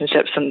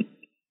relationships, and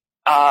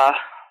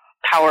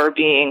power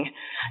being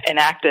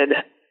enacted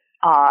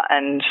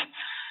and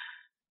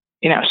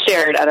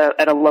shared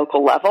at a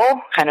local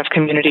level, kind of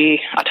community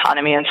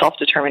autonomy and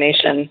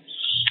self-determination,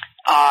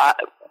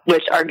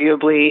 which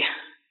arguably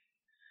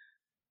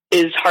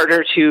is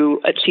harder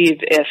to achieve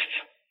if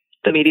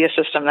the media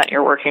system that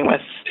you're working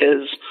with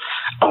is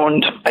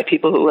owned by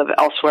people who live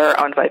elsewhere,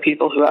 owned by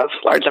people who have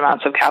large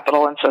amounts of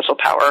capital and social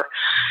power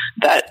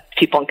that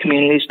people in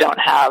communities don't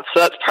have.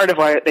 So that's part of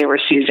why they were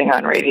seizing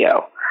on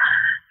radio.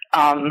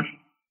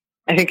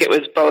 I think it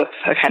was both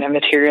a kind of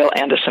material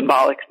and a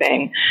symbolic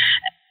thing.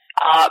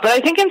 But I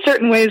think in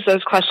certain ways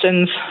those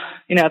questions,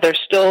 they're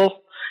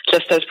still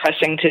just as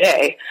pressing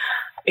today.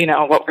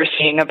 What we're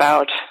seeing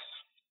about,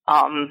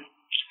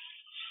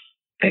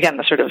 again,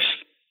 the sort of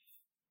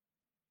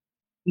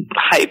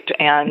hype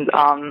and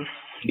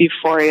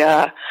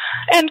euphoria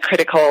and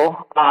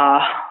critical,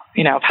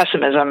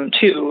 pessimism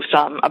too,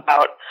 some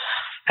about,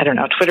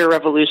 Twitter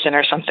revolution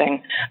or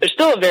something. There's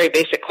still a very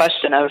basic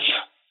question of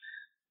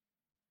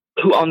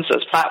who owns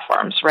those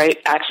platforms, right?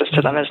 Access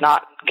to them is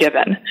not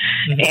given.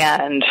 Mm-hmm.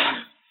 And,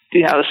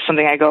 this is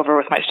something I go over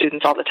with my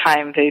students all the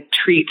time. They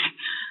treat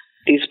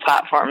these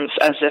platforms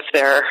as if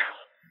they're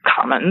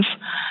commons,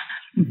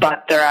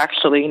 but they're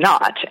actually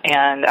not.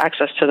 And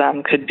access to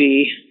them could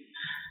be,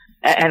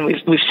 and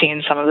we've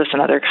seen some of this in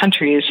other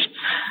countries,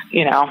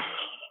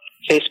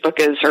 Facebook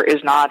is or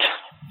is not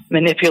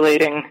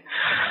manipulating,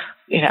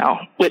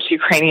 which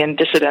Ukrainian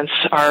dissidents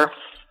are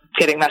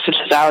getting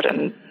messages out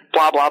and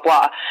blah, blah,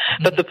 blah.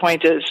 But the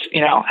point is,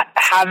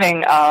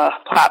 having a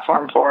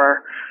platform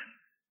for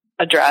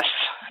address,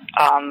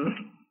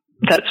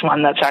 that's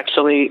one that's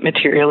actually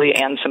materially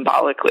and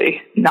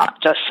symbolically,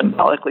 not just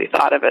symbolically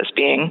thought of as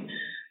being,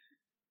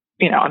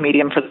 a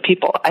medium for the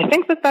people. I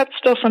think that that's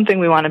still something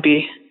we want to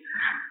be,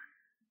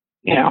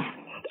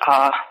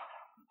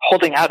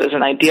 holding out as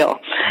an ideal.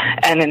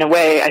 And in a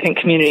way, I think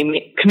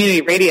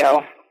community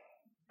radio,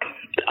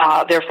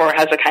 therefore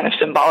has a kind of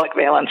symbolic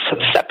valence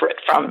that's separate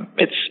from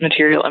its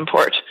material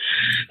import,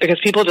 because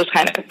people just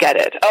kind of get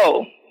it.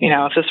 Oh,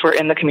 if this were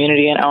in the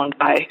community and owned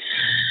by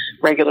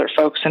regular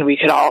folks and we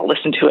could all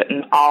listen to it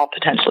and all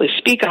potentially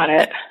speak on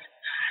it,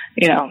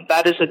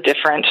 that is a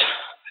different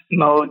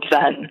mode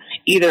than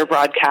either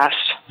broadcast,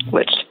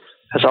 which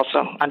has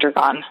also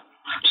undergone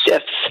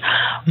shifts,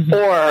 mm-hmm.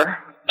 or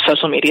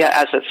social media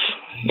as it's,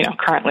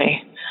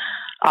 currently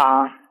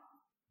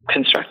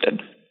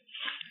constructed,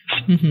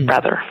 mm-hmm.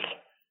 rather.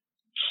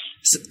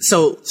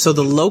 So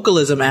the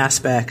localism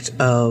aspect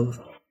of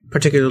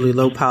particularly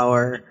low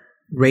power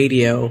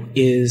radio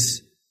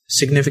is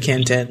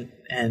significant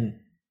and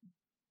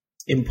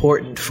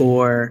important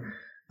for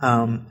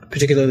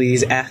particularly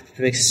these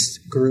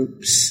activist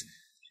groups,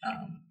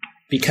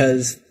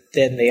 because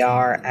then they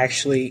are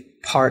actually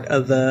part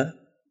of the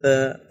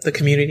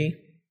community.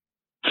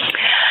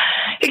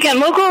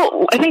 Again,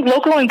 I think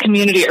local and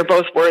community are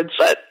both words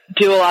that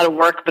do a lot of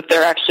work, but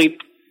they're actually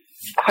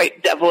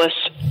quite devilish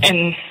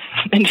in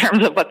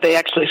terms of what they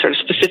actually sort of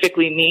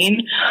specifically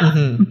mean.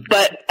 Mm-hmm.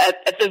 But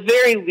at the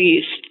very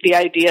least, the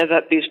idea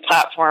that these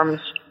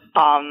platforms,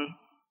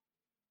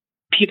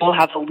 people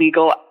have a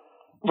legal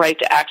right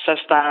to access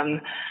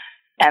them,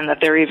 and that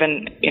they're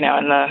even, in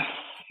the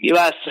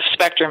U.S., the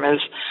spectrum is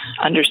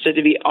understood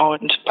to be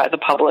owned by the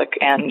public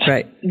and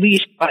right.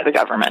 leased by the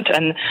government.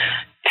 And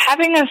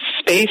having a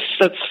space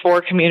that's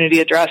for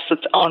community address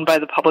that's owned by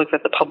the public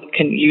that the public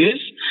can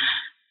use,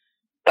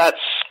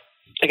 that's,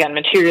 again,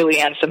 materially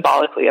and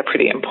symbolically a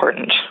pretty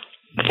important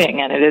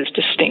thing, and it is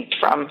distinct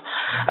from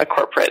a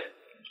corporate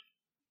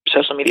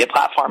social media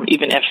platform,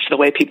 even if the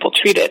way people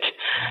treat it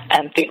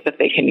and think that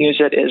they can use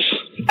it is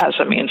as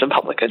a means of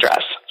public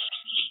address.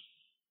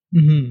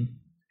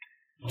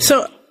 Mm-hmm.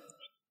 So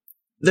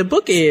the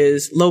book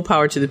is Low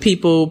Power to the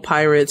People,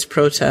 Pirates,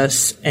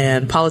 Protests,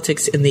 and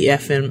Politics in the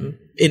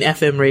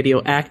FM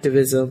Radio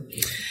Activism.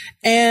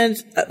 And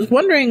I was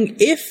wondering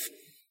if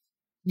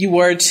you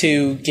were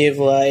to give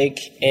like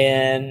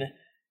an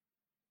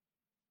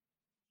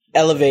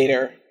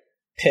elevator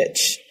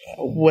pitch,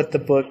 what the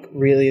book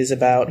really is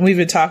about. And we've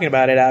been talking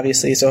about it,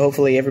 obviously, so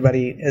hopefully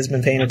everybody has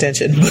been paying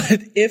attention.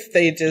 But if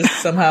they just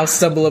somehow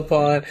stumble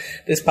upon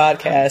this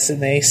podcast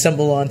and they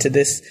stumble onto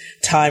this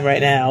time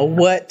right now,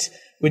 what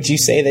would you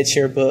say that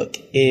your book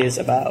is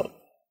about?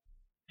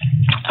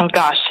 Oh,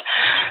 gosh.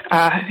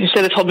 You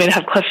should have told me to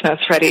have Cliff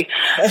Notes ready.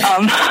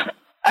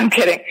 I'm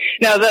kidding.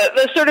 No,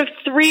 the sort of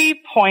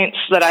 3 points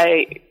that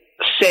I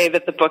say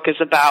that the book is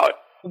about.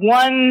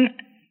 One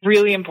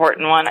really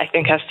important one, I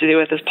think, has to do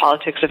with this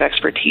politics of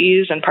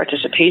expertise and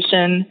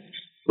participation.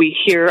 We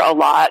hear a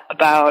lot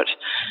about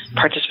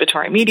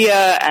participatory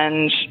media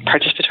and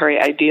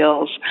participatory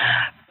ideals,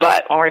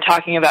 But when we're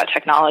talking about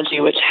technology,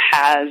 which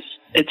has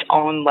its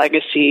own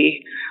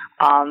legacy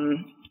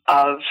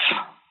of,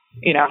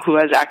 who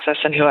has access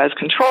and who has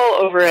control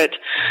over it,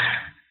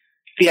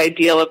 the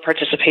ideal of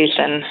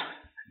participation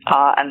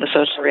and the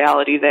social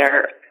reality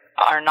there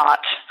are not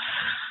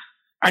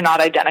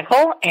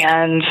identical.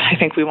 And I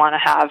think we want to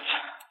have,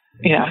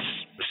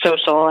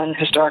 social and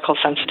historical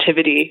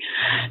sensitivity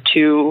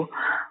to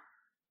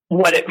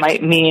what it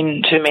might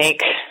mean to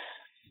make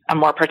a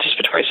more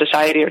participatory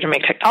society or to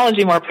make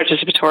technology more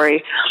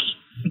participatory.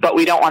 But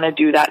we don't want to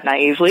do that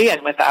naively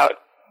and without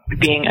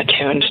being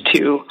attuned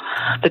to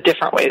the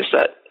different ways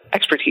that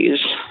expertise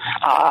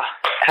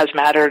has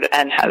mattered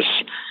and has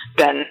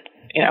been,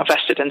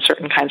 vested in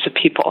certain kinds of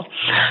people.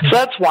 So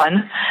that's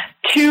one.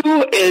 Two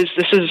is,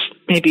 this is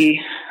maybe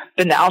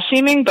banal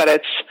seeming, but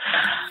it's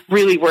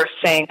really worth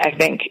saying, I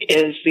think,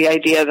 is the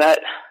idea that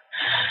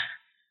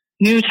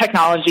new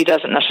technology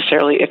doesn't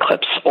necessarily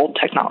eclipse old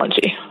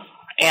technology.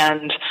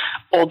 And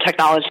old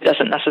technology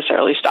doesn't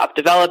necessarily stop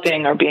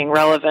developing or being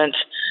relevant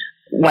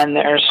when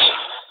there's,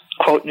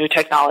 quote, new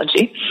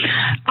technology.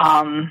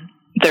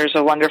 There's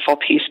a wonderful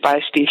piece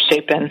by Steve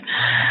Chapin.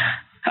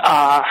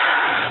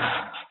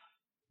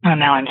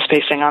 Now I'm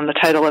spacing on the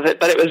title of it,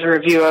 but it was a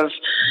review of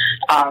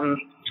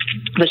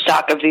The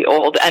Shock of the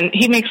Old. And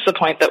he makes the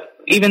point that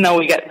even though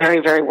we get very,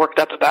 very worked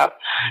up about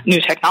new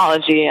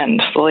technology and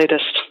the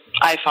latest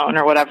iPhone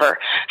or whatever,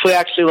 if we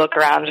actually look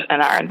around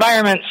in our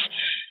environments,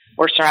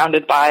 we're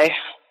surrounded by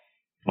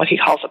what he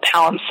calls a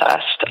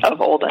palimpsest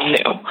of old and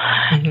new.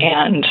 Mm-hmm.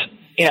 And,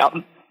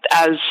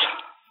 as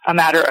a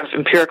matter of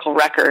empirical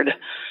record,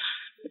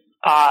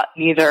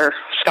 neither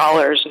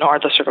scholars nor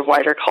the sort of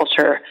wider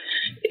culture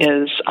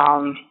is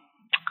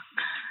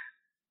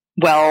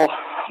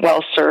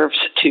well served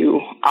to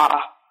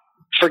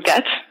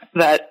forget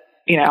that,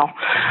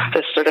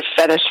 this sort of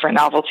fetish for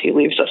novelty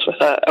leaves us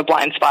with a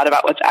blind spot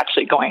about what's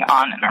actually going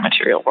on in our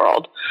material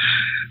world.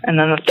 And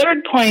then the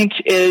third point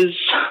is,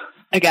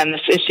 again,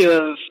 this issue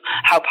of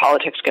how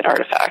politics get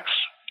artifacts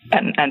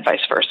and vice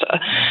versa.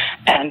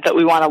 And that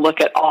we want to look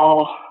at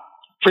all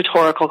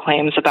rhetorical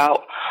claims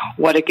about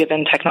what a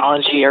given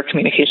technology or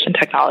communication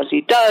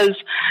technology does.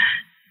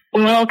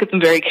 We want to look at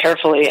them very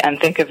carefully and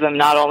think of them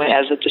not only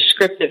as a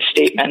descriptive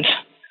statement,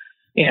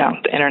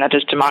 the internet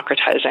is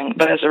democratizing,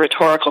 but as a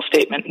rhetorical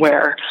statement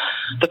where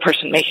the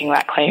person making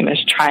that claim is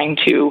trying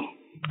to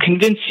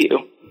convince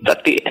you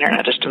that the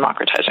internet is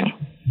democratizing,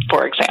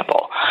 for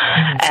example.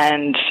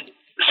 And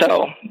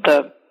so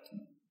the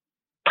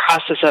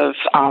process of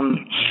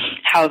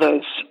how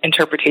those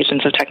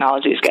interpretations of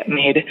technologies get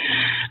made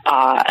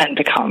and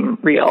become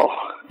real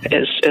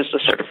is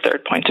the sort of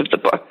third point of the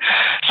book.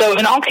 So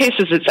in all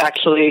cases, it's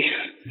actually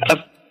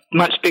a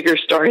much bigger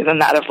story than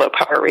that of low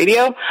power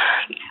radio.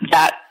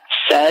 That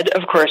said,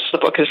 of course, the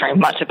book is very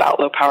much about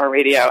low power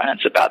radio, and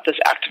it's about this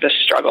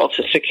activist struggle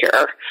to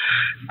secure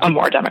a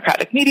more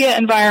democratic media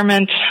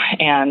environment.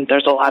 And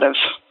there's a lot of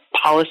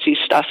policy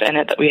stuff in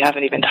it that we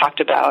haven't even talked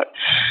about.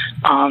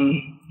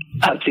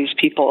 Of these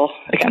people,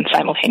 again,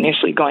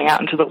 simultaneously going out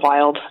into the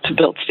wild to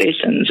build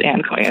stations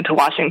and going into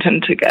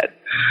Washington to get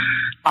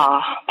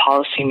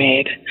policy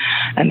made.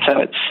 And so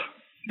it's,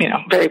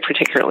 very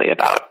particularly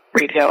about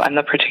radio and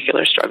the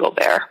particular struggle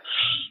there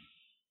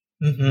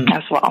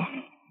as well.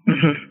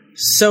 Mm-hmm.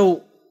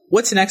 So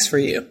what's next for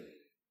you?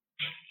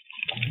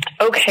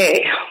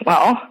 Okay,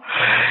 well,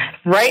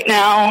 right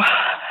now,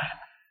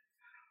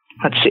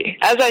 let's see.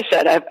 As I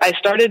said, I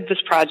started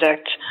this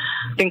project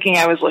thinking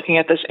I was looking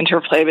at this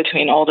interplay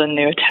between old and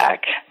new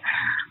tech.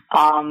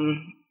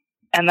 And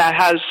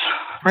that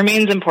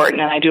remains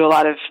important. And I do a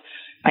lot of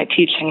my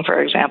teaching,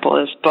 for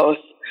example, is both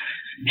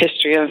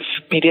history of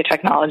media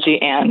technology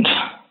and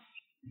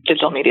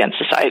digital media and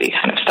society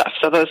kind of stuff.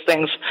 So those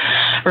things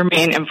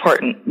remain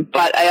important.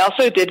 But I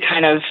also did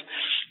kind of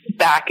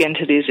back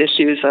into these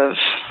issues of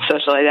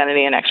social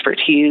identity and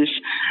expertise.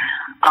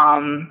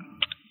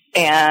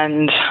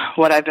 And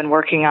what I've been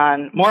working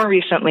on more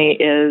recently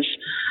is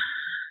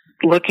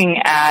looking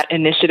at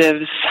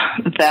initiatives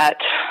that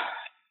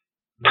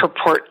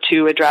purport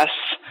to address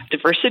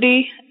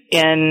diversity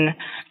in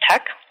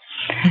tech.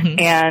 Mm-hmm.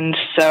 And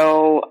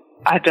so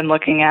I've been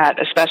looking at,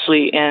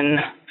 especially in,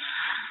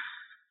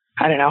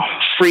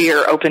 free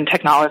or open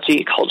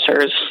technology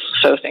cultures.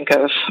 So think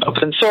of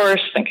open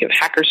source, think of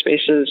hacker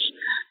spaces,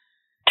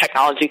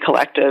 technology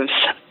collectives.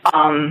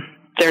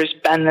 There's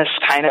been this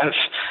kind of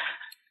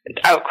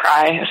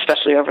outcry,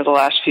 especially over the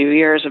last few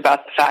years,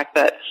 about the fact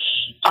that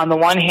on the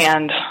one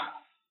hand,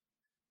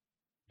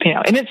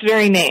 in its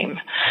very name,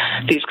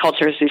 these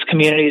cultures, these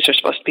communities are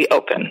supposed to be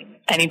open.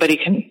 Anybody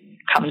can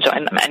come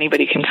join them.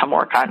 Anybody can come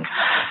work on,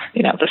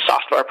 the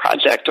software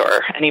project,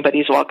 or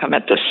anybody's welcome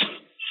at this,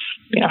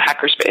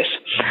 hackerspace.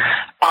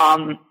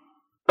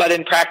 But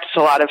in practice,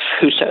 a lot of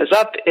who shows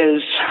up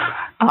is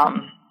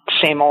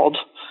same old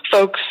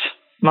folks,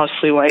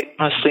 mostly white,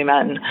 mostly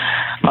men,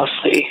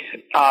 mostly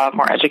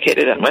more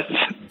educated and with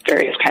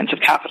various kinds of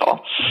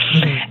capital.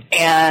 Mm-hmm.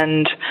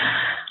 And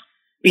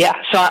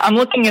so I'm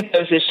looking at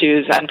those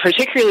issues, and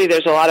particularly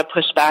there's a lot of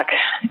pushback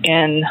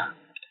in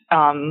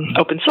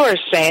open source,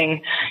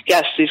 saying,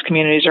 yes, these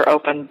communities are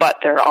open, but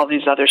there are all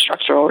these other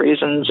structural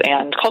reasons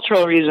and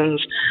cultural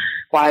reasons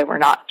why we're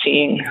not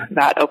seeing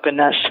that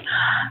openness.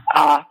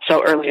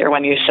 So earlier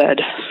when you said,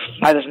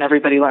 why doesn't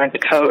everybody learn to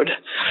code?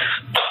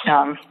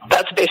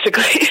 That's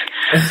basically,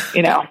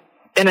 in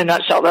a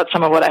nutshell, that's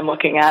some of what I'm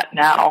looking at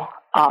now.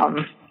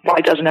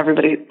 Why doesn't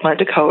everybody learn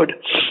to code?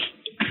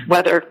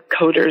 Whether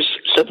coders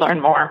should learn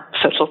more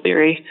social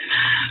theory,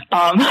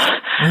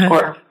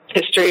 or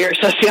history or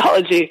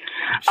sociology,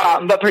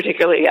 but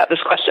particularly,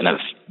 this question of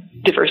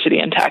diversity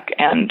in tech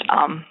and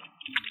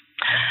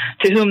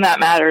to whom that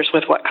matters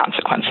with what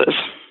consequences.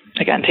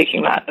 Again,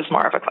 taking that as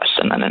more of a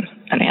question than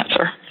an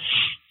answer.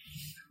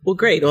 Well,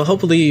 great. Well,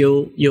 hopefully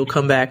you'll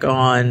come back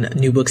on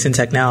New Books in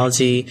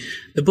Technology.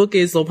 The book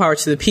is Low Power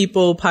to the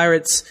People,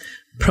 Pirates,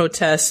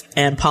 Protests,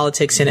 and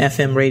Politics in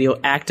FM Radio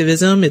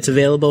Activism. It's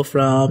available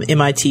from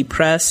MIT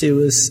Press. It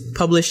was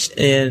published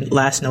in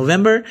last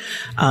November.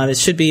 It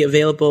should be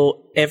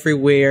available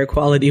everywhere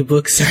quality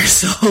books are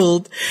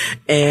sold.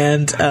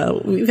 And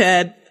we've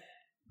had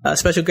a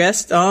special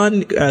guest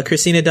on,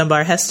 Christina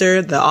Dunbar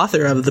Hester, the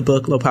author of the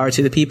book Low Power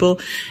to the People.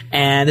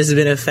 And this has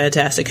been a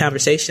fantastic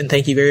conversation.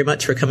 Thank you very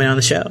much for coming on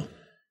the show.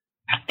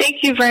 Thank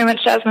you very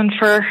much, Jasmine,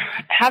 for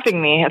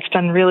having me. It's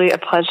been really a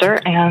pleasure.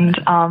 And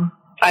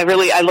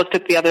I looked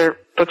at the other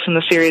books in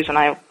the series, and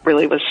I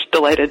really was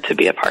delighted to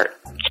be a part.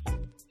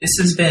 This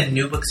has been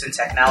New Books in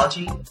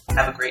Technology.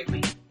 Have a great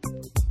week.